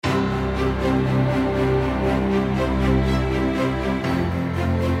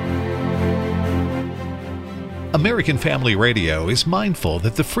American Family Radio is mindful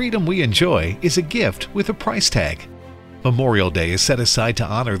that the freedom we enjoy is a gift with a price tag. Memorial Day is set aside to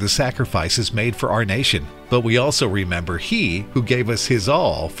honor the sacrifices made for our nation, but we also remember He who gave us His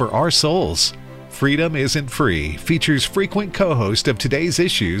all for our souls. Freedom Isn't Free features frequent co-host of today's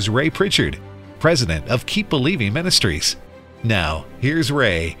issues, Ray Pritchard, president of Keep Believing Ministries. Now, here's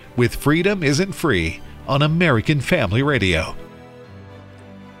Ray with Freedom Isn't Free on American Family Radio.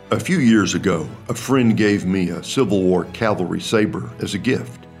 A few years ago, a friend gave me a Civil War cavalry saber as a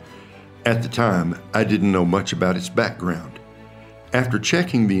gift. At the time, I didn't know much about its background. After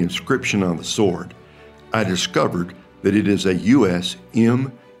checking the inscription on the sword, I discovered that it is a U.S.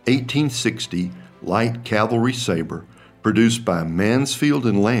 M1860 light cavalry saber produced by Mansfield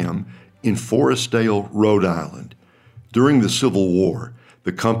and Lamb in Forestdale, Rhode Island. During the Civil War,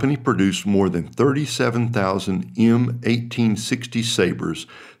 the company produced more than 37,000 M1860 sabers,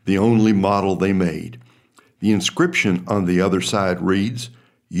 the only model they made. The inscription on the other side reads,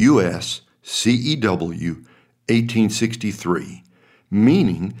 U.S. CEW 1863,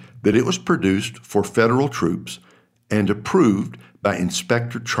 meaning that it was produced for federal troops and approved by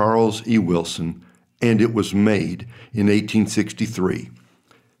Inspector Charles E. Wilson, and it was made in 1863.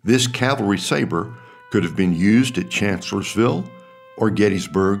 This cavalry saber could have been used at Chancellorsville or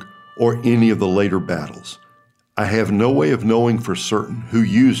Gettysburg or any of the later battles. I have no way of knowing for certain who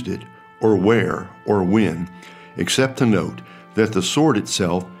used it or where or when, except to note that the sword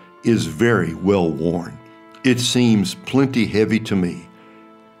itself is very well worn. It seems plenty heavy to me.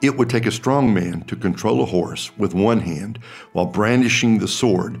 It would take a strong man to control a horse with one hand while brandishing the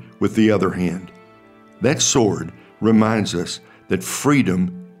sword with the other hand. That sword reminds us that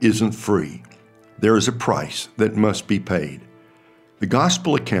freedom isn't free. There is a price that must be paid. The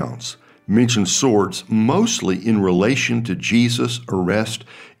gospel accounts mention swords mostly in relation to Jesus' arrest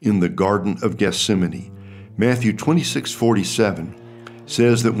in the Garden of Gethsemane. Matthew 26:47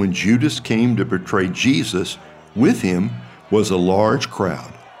 says that when Judas came to betray Jesus, with him was a large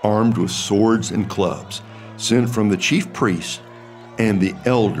crowd armed with swords and clubs, sent from the chief priests and the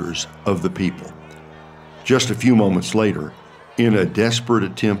elders of the people. Just a few moments later, in a desperate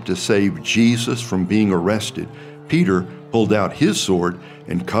attempt to save Jesus from being arrested, Peter pulled out his sword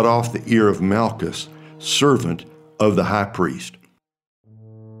and cut off the ear of Malchus, servant of the high priest.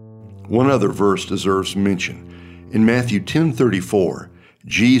 One other verse deserves mention. In Matthew 10:34,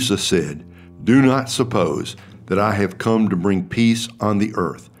 Jesus said, "Do not suppose that I have come to bring peace on the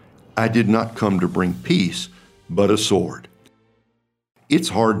earth. I did not come to bring peace, but a sword." It's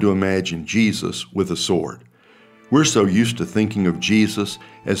hard to imagine Jesus with a sword. We're so used to thinking of Jesus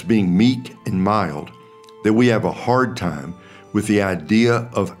as being meek and mild that we have a hard time with the idea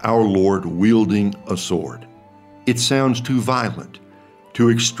of our Lord wielding a sword. It sounds too violent, too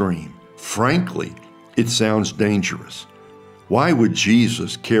extreme. Frankly, it sounds dangerous. Why would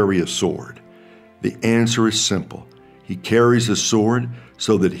Jesus carry a sword? The answer is simple. He carries a sword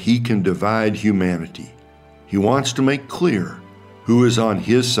so that he can divide humanity. He wants to make clear who is on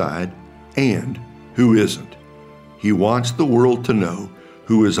his side and who isn't. He wants the world to know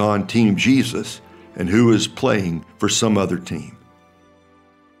who is on Team Jesus and who is playing for some other team.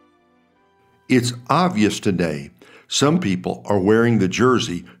 It's obvious today some people are wearing the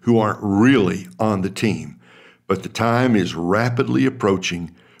jersey who aren't really on the team, but the time is rapidly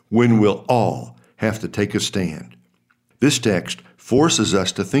approaching when we'll all have to take a stand. This text forces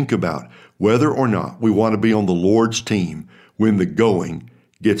us to think about whether or not we want to be on the Lord's team when the going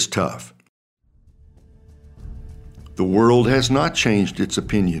gets tough. The world has not changed its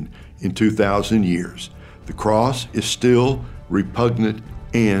opinion in 2,000 years. The cross is still repugnant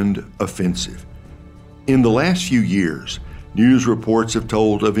and offensive. In the last few years, news reports have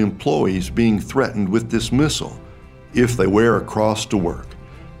told of employees being threatened with dismissal if they wear a cross to work.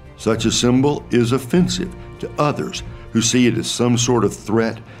 Such a symbol is offensive to others who see it as some sort of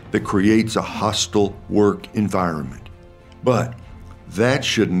threat that creates a hostile work environment. But that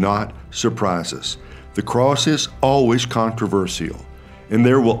should not surprise us. The cross is always controversial, and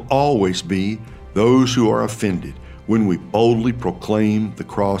there will always be those who are offended when we boldly proclaim the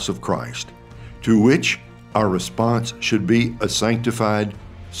cross of Christ, to which our response should be a sanctified,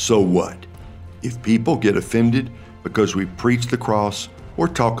 "So what?" If people get offended because we preach the cross or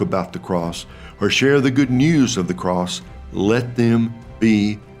talk about the cross or share the good news of the cross, let them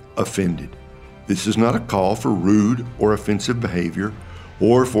be offended. This is not a call for rude or offensive behavior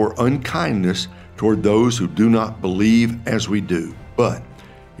or for unkindness toward those who do not believe as we do, but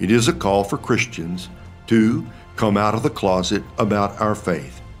it is a call for Christians to come out of the closet about our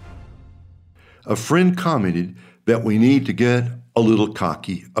faith. A friend commented that we need to get a little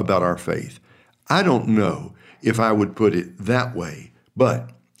cocky about our faith. I don't know if I would put it that way,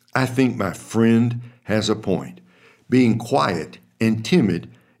 but I think my friend has a point. Being quiet and timid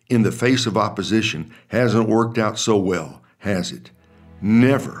in the face of opposition hasn't worked out so well, has it?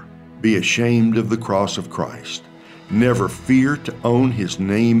 Never be ashamed of the cross of Christ. Never fear to own His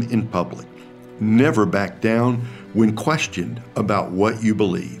name in public. Never back down when questioned about what you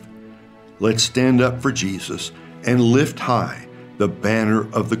believe. Let's stand up for Jesus and lift high the banner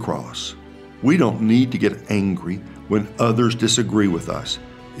of the cross. We don't need to get angry when others disagree with us.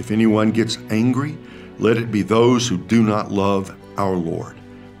 If anyone gets angry, let it be those who do not love our Lord.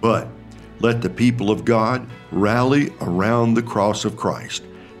 But let the people of God rally around the cross of Christ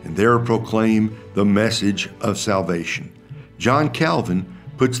and there proclaim the message of salvation. John Calvin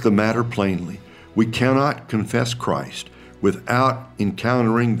puts the matter plainly. We cannot confess Christ without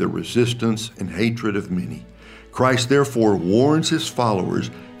encountering the resistance and hatred of many. Christ therefore warns His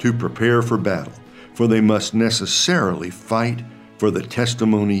followers to prepare for battle, for they must necessarily fight for the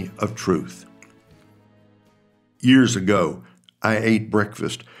testimony of truth. Years ago, I ate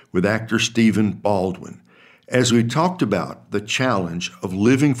breakfast with actor Stephen Baldwin. As we talked about the challenge of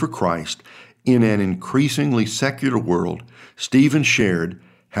living for Christ in an increasingly secular world, Stephen shared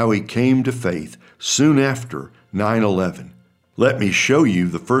how he came to faith soon after 9/11. "Let me show you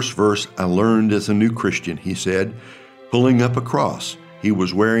the first verse I learned as a new Christian," he said, pulling up a cross he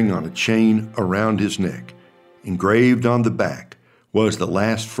was wearing on a chain around his neck. Engraved on the back was the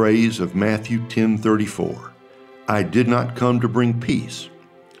last phrase of Matthew 10:34. "I did not come to bring peace,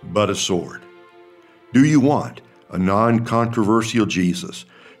 but a sword." Do you want a non-controversial Jesus?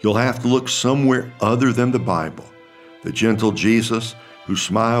 You'll have to look somewhere other than the Bible. The gentle Jesus, who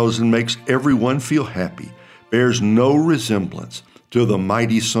smiles and makes everyone feel happy, bears no resemblance to the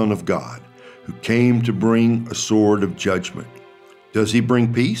mighty Son of God, who came to bring a sword of judgment. Does He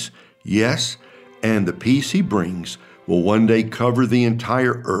bring peace? Yes, and the peace He brings will one day cover the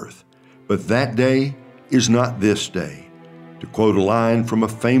entire earth. But that day is not this day. To quote a line from a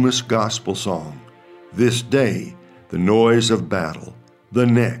famous gospel song, "This day, the noise of battle, the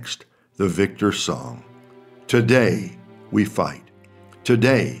next, the victor's song." Today, we fight.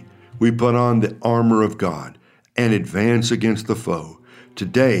 Today, we put on the armor of God and advance against the foe.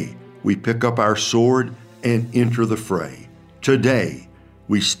 Today, we pick up our sword and enter the fray. Today,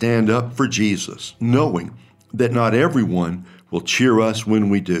 we stand up for Jesus, knowing that not everyone will cheer us when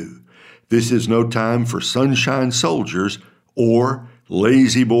we do. This is no time for sunshine soldiers or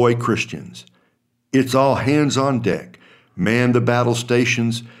lazy boy Christians. It's all hands on deck. Man the battle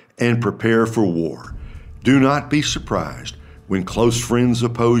stations and prepare for war. Do not be surprised when close friends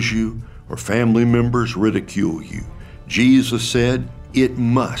oppose you or family members ridicule you. Jesus said it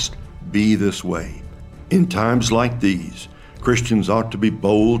must be this way. In times like these, Christians ought to be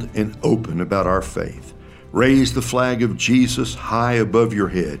bold and open about our faith. Raise the flag of Jesus high above your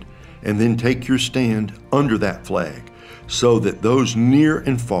head and then take your stand under that flag so that those near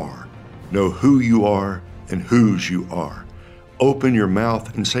and far know who you are and whose you are. Open your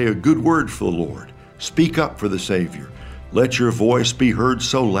mouth and say a good word for the Lord. Speak up for the Savior. Let your voice be heard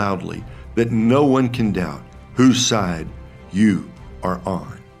so loudly that no one can doubt whose side you are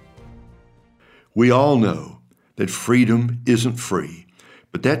on. We all know that freedom isn't free,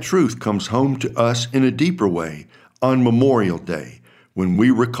 but that truth comes home to us in a deeper way on Memorial Day when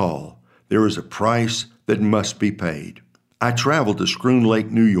we recall there is a price that must be paid. I traveled to Schroon Lake,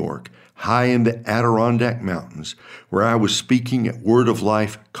 New York, high in the Adirondack Mountains, where I was speaking at Word of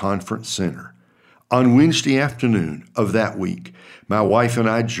Life Conference Center. On Wednesday afternoon of that week, my wife and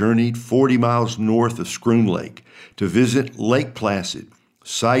I journeyed 40 miles north of Schroon Lake to visit Lake Placid,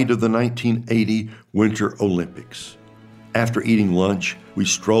 site of the 1980 Winter Olympics. After eating lunch, we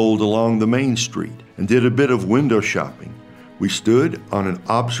strolled along the main street and did a bit of window shopping. We stood on an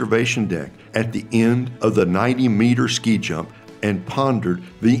observation deck at the end of the 90-meter ski jump and pondered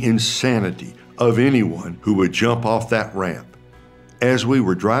the insanity of anyone who would jump off that ramp. As we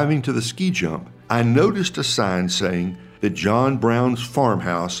were driving to the ski jump, I noticed a sign saying that John Brown's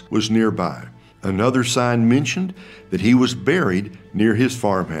farmhouse was nearby. Another sign mentioned that he was buried near his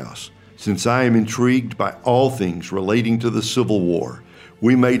farmhouse. Since I am intrigued by all things relating to the Civil War,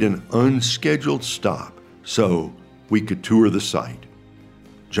 we made an unscheduled stop so we could tour the site.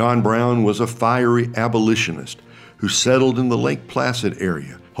 John Brown was a fiery abolitionist who settled in the Lake Placid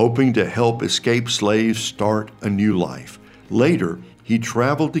area, hoping to help escaped slaves start a new life. Later, he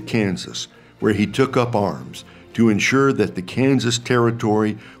traveled to Kansas, where he took up arms to ensure that the Kansas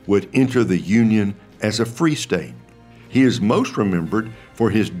Territory would enter the Union as a free state. He is most remembered for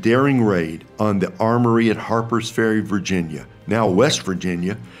his daring raid on the armory at Harper's Ferry, Virginia, now West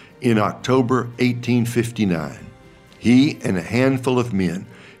Virginia, in October 1859. He and a handful of men,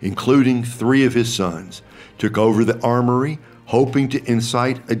 including 3 of his sons, took over the armory, hoping to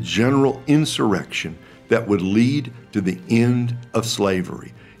incite a general insurrection that would lead to the end of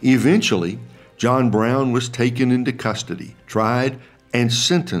slavery. Eventually, John Brown was taken into custody, tried, and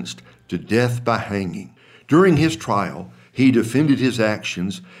sentenced to death by hanging. During his trial, he defended his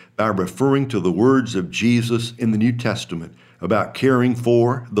actions by referring to the words of Jesus in the New Testament about caring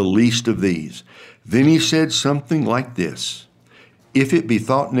for the least of these. Then he said something like this: "If it be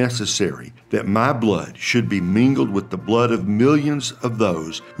thought necessary that my blood should be mingled with the blood of millions of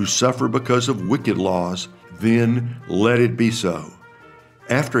those who suffer because of wicked laws, then let it be so."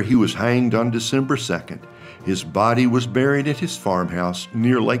 After he was hanged on December 2nd, his body was buried at his farmhouse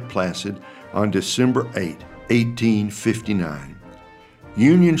near Lake Placid on December 8, 1859.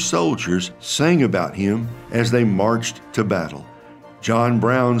 Union soldiers sang about him as they marched to battle. John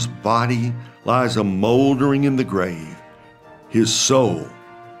Brown's body lies a moldering in the grave. His soul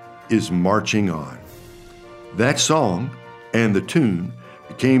is marching on. That song and the tune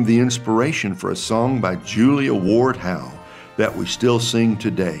became the inspiration for a song by Julia Ward Howe that we still sing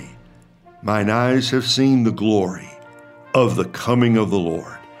today. "Mine eyes have seen the glory of the coming of the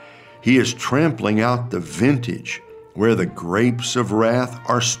Lord. He is trampling out the vintage where the grapes of wrath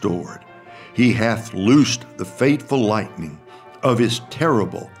are stored. He hath loosed the fateful lightning of his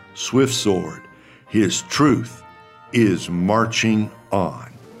terrible swift sword. His truth is marching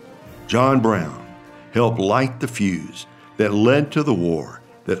on." John Brown helped light the fuse that led to the war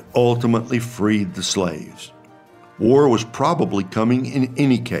that ultimately freed the slaves. War was probably coming in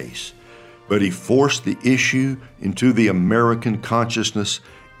any case, but he forced the issue into the American consciousness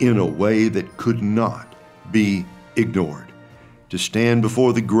in a way that could not be ignored. To stand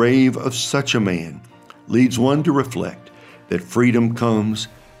before the grave of such a man leads one to reflect that freedom comes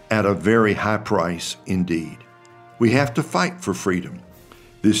at a very high price indeed. We have to fight for freedom.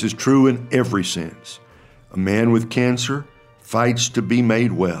 This is true in every sense. A man with cancer fights to be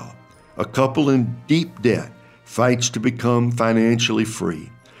made well. A couple in deep debt fights to become financially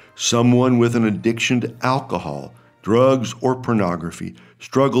free. Someone with an addiction to alcohol, drugs, or pornography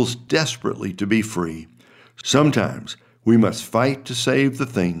struggles desperately to be free. Sometimes we must fight to save the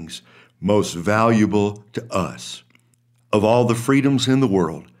things most valuable to us. Of all the freedoms in the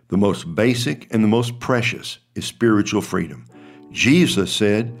world, the most basic and the most precious is spiritual freedom. Jesus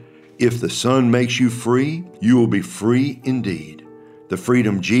said, "If the Son makes you free, you will be free indeed." The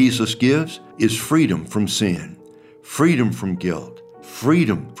freedom Jesus gives is freedom from sin, freedom from guilt,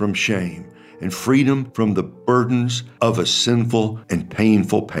 freedom from shame, and freedom from the burdens of a sinful and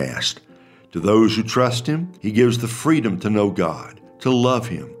painful past. To those who trust Him, He gives the freedom to know God, to love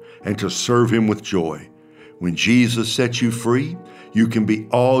Him, and to serve Him with joy. When Jesus sets you free, you can be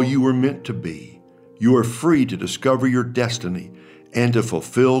all you were meant to be. You are free to discover your destiny and to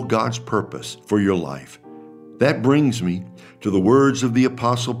fulfill God's purpose for your life. That brings me to the words of the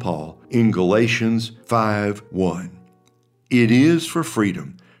Apostle Paul in Galatians 5:1. "It is for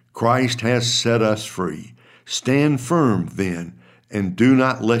freedom Christ has set us free. Stand firm then, and do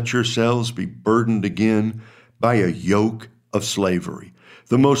not let yourselves be burdened again by a yoke of slavery."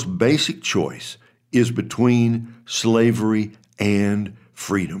 The most basic choice is between slavery and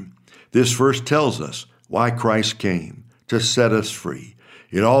freedom. This verse tells us why Christ came, to set us free.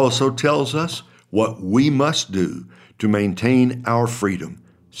 It also tells us what we must do to maintain our freedom.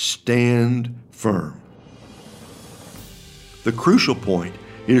 Stand firm. The crucial point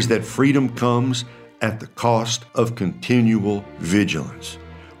is that freedom comes at the cost of continual vigilance.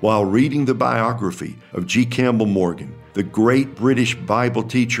 While reading the biography of G. Campbell Morgan, the great British Bible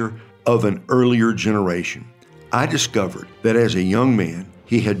teacher of an earlier generation, I discovered that as a young man,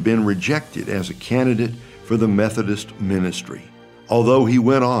 he had been rejected as a candidate for the Methodist ministry. Although he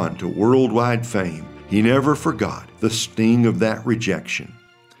went on to worldwide fame, he never forgot the sting of that rejection.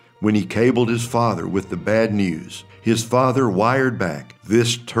 When he cabled his father with the bad news, his father wired back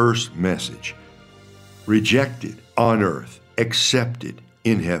this terse message: "Rejected on earth, accepted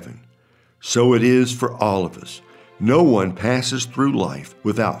in heaven." So it is for all of us. No one passes through life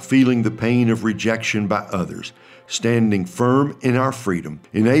without feeling the pain of rejection by others. Standing firm in our freedom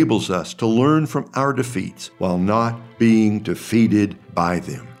enables us to learn from our defeats while not being defeated by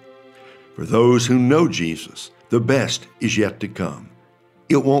them. For those who know Jesus, the best is yet to come.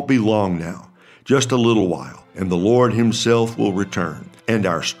 It won't be long now, just a little while, and the Lord Himself will return, and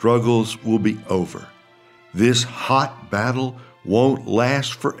our struggles will be over. This hot battle won't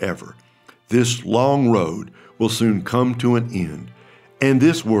last forever. This long road will soon come to an end, and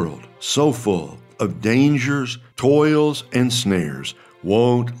this world, so full of dangers, toils, and snares,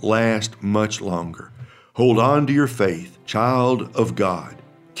 won't last much longer. Hold on to your faith, child of God.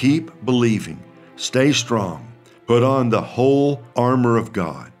 Keep believing. Stay strong. Put on the whole armor of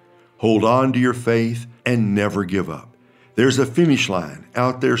God. Hold on to your faith and never give up. There's a finish line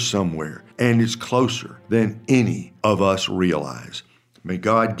out there somewhere, and it's closer than any of us realize. May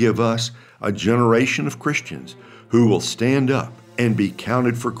God give us a generation of Christians who will stand up and be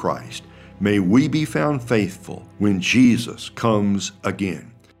counted for Christ. May we be found faithful when Jesus comes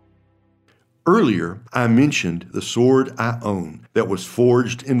again. Earlier, I mentioned the sword I own that was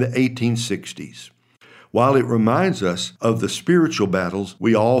forged in the 1860s. While it reminds us of the spiritual battles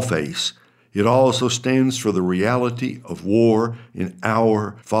we all face, it also stands for the reality of war in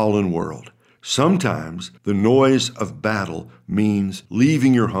our fallen world. Sometimes the noise of battle means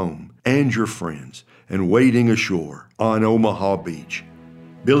leaving your home and your friends and wading ashore on Omaha Beach.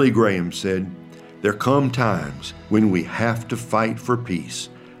 Billy Graham said, "There come times when we have to fight for peace."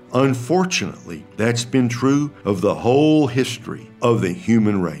 Unfortunately, that's been true of the whole history of the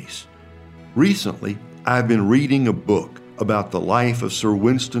human race. Recently, I've been reading a book about the life of Sir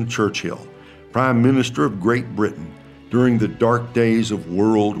Winston Churchill, Prime Minister of Great Britain during the dark days of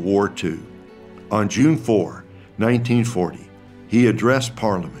World War II. On June 4, 1940, he addressed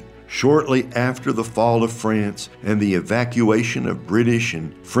Parliament shortly after the fall of France and the evacuation of British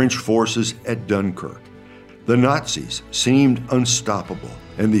and French forces at Dunkirk. The Nazis seemed unstoppable,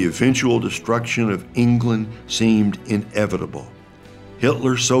 and the eventual destruction of England seemed inevitable.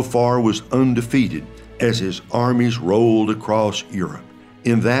 Hitler so far was undefeated as his armies rolled across Europe.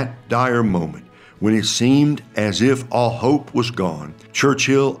 In that dire moment, when it seemed as if all hope was gone,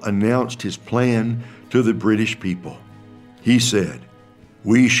 Churchill announced his plan to the British people. He said,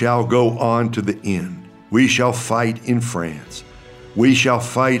 "We shall go on to the end. We shall fight in France. We shall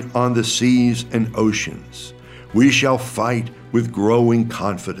fight on the seas and oceans. We shall fight with growing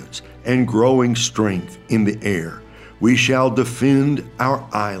confidence and growing strength in the air. We shall defend our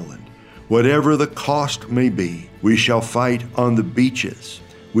island. Whatever the cost may be, we shall fight on the beaches.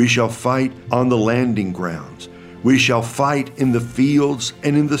 We shall fight on the landing grounds. We shall fight in the fields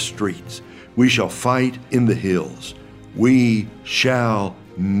and in the streets. We shall fight in the hills. We shall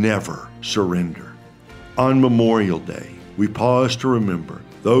never surrender." On Memorial Day, we pause to remember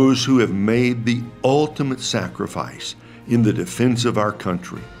those who have made the ultimate sacrifice in the defense of our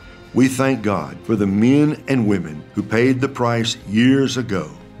country. We thank God for the men and women who paid the price years ago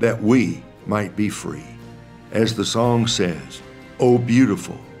that we might be free. As the song says, "Oh,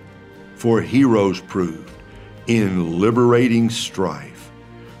 beautiful, for heroes proved in liberating strife,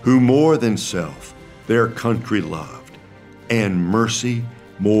 who more than self their country loved, and mercy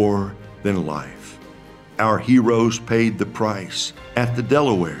more than life." Our heroes paid the price at the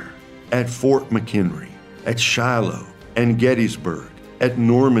Delaware, at Fort McHenry, at Shiloh and Gettysburg, at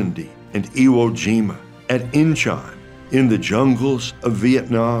Normandy and Iwo Jima, at Inchon, in the jungles of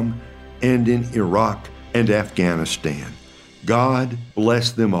Vietnam, and in Iraq and Afghanistan. God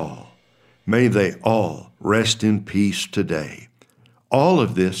bless them all. May they all rest in peace today. All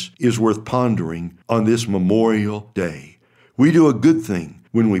of this is worth pondering on this Memorial Day. We do a good thing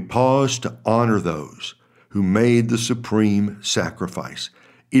when we pause to honor those who made the supreme sacrifice.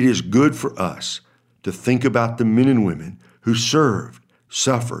 It is good for us to think about the men and women who served,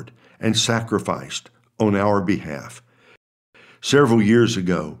 suffered, and sacrificed on our behalf. Several years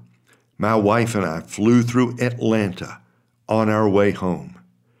ago, my wife and I flew through Atlanta on our way home.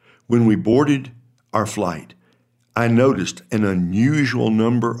 When we boarded our flight, I noticed an unusual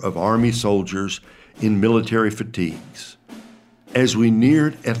number of Army soldiers in military fatigues. As we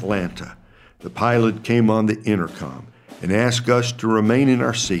neared Atlanta, the pilot came on the intercom and asked us to remain in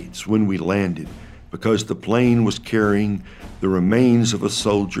our seats when we landed because the plane was carrying the remains of a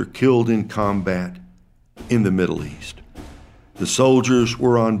soldier killed in combat in the Middle East. The soldiers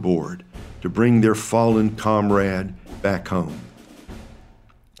were on board to bring their fallen comrade back home.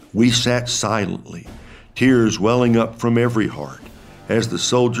 We sat silently, tears welling up from every heart as the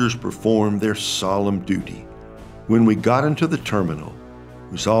soldiers performed their solemn duty. When we got into the terminal,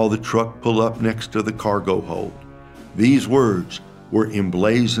 we saw the truck pull up next to the cargo hold. These words were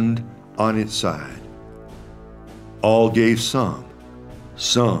emblazoned on its side. All gave some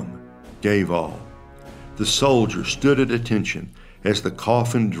gave all. The soldier stood at attention as the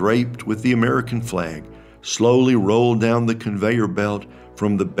coffin draped with the American flag slowly rolled down the conveyor belt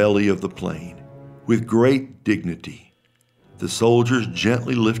from the belly of the plane. With great dignity, the soldiers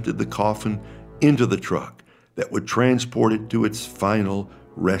gently lifted the coffin into the truck that would transport it to its final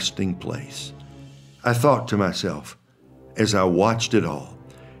resting place. I thought to myself, as I watched it all,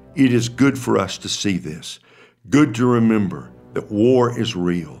 it is good for us to see this, good to remember that war is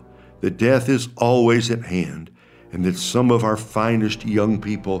real, that death is always at hand, and that some of our finest young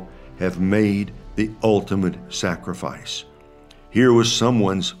people have made the ultimate sacrifice. Here was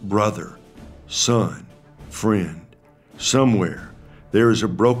someone's brother, son, friend. Somewhere there is a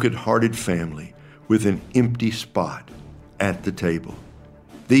broken-hearted family with an empty spot at the table.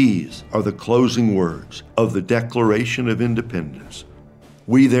 These are the closing words of the Declaration of Independence.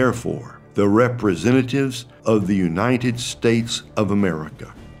 We, therefore, the representatives of the United States of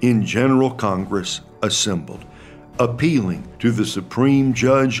America, in General Congress assembled, appealing to the Supreme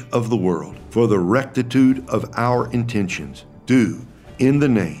Judge of the world for the rectitude of our intentions, do, in the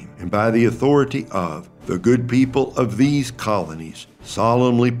name and by the authority of the good people of these colonies,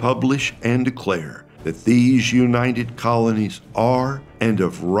 solemnly publish and declare that these united colonies are and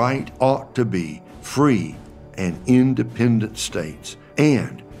of right ought to be free and independent states,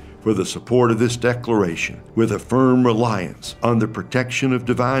 and for the support of this declaration, with a firm reliance on the protection of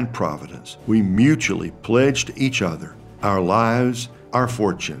divine providence, we mutually pledge to each other our lives, our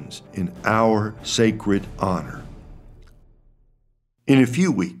fortunes, and our sacred honor. In a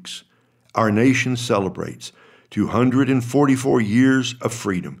few weeks, our nation celebrates 244 years of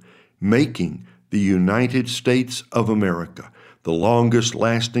freedom, making the United States of America the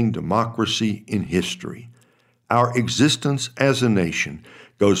longest-lasting democracy in history. Our existence as a nation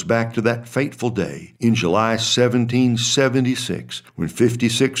goes back to that fateful day in July 1776 when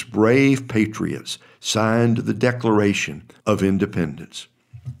 56 brave patriots signed the Declaration of Independence.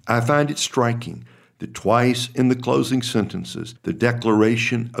 I find it striking that twice in the closing sentences the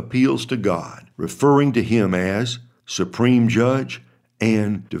Declaration appeals to God, referring to Him as Supreme Judge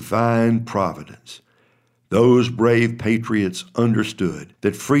and Divine Providence. Those brave patriots understood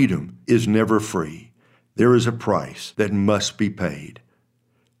that freedom is never free. There is a price that must be paid.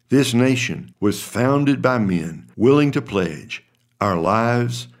 This nation was founded by men willing to pledge our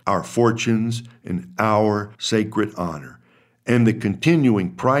lives, our fortunes, and our sacred honor. And the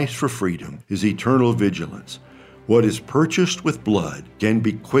continuing price for freedom is eternal vigilance. What is purchased with blood can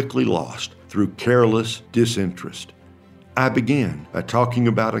be quickly lost through careless disinterest. I began by talking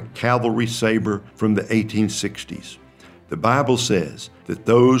about a cavalry saber from the 1860s. The Bible says that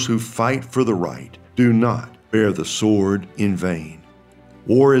those who fight for the right do not bear the sword in vain.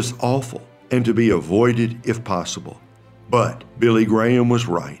 War is awful and to be avoided if possible. But Billy Graham was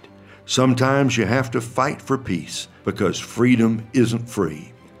right. Sometimes you have to fight for peace because freedom isn't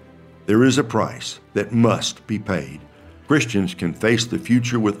free. There is a price that must be paid. Christians can face the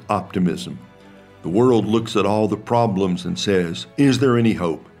future with optimism. The world looks at all the problems and says, is there any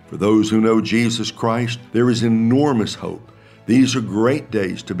hope? For those who know Jesus Christ, there is enormous hope. These are great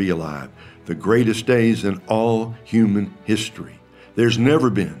days to be alive, the greatest days in all human history. There's never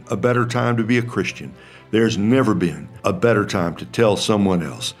been a better time to be a Christian. There's never been a better time to tell someone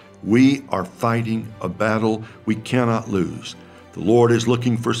else, we are fighting a battle we cannot lose. The Lord is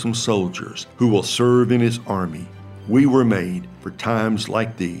looking for some soldiers who will serve in His army. We were made for times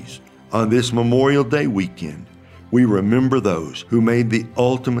like these. On this Memorial Day weekend, we remember those who made the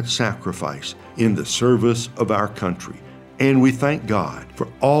ultimate sacrifice in the service of our country. And we thank God for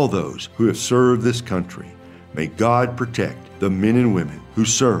all those who have served this country. May God protect the men and women who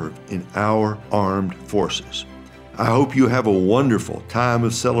serve in our armed forces. I hope you have a wonderful time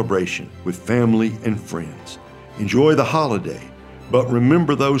of celebration with family and friends. Enjoy the holiday, but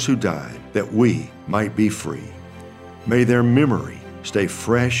remember those who died that we might be free. May their memory stay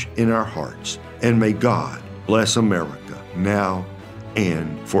fresh in our hearts, and may God bless America now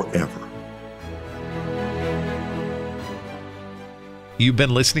and forever. You've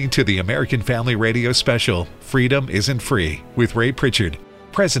been listening to the American Family Radio special, Freedom Isn't Free, with Ray Pritchard,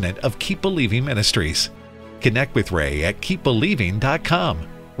 president of Keep Believing Ministries. Connect with Ray at keepbelieving.com.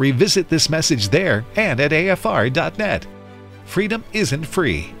 Revisit this message there and at afr.net. Freedom Isn't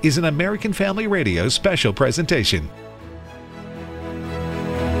Free is an American Family Radio special presentation.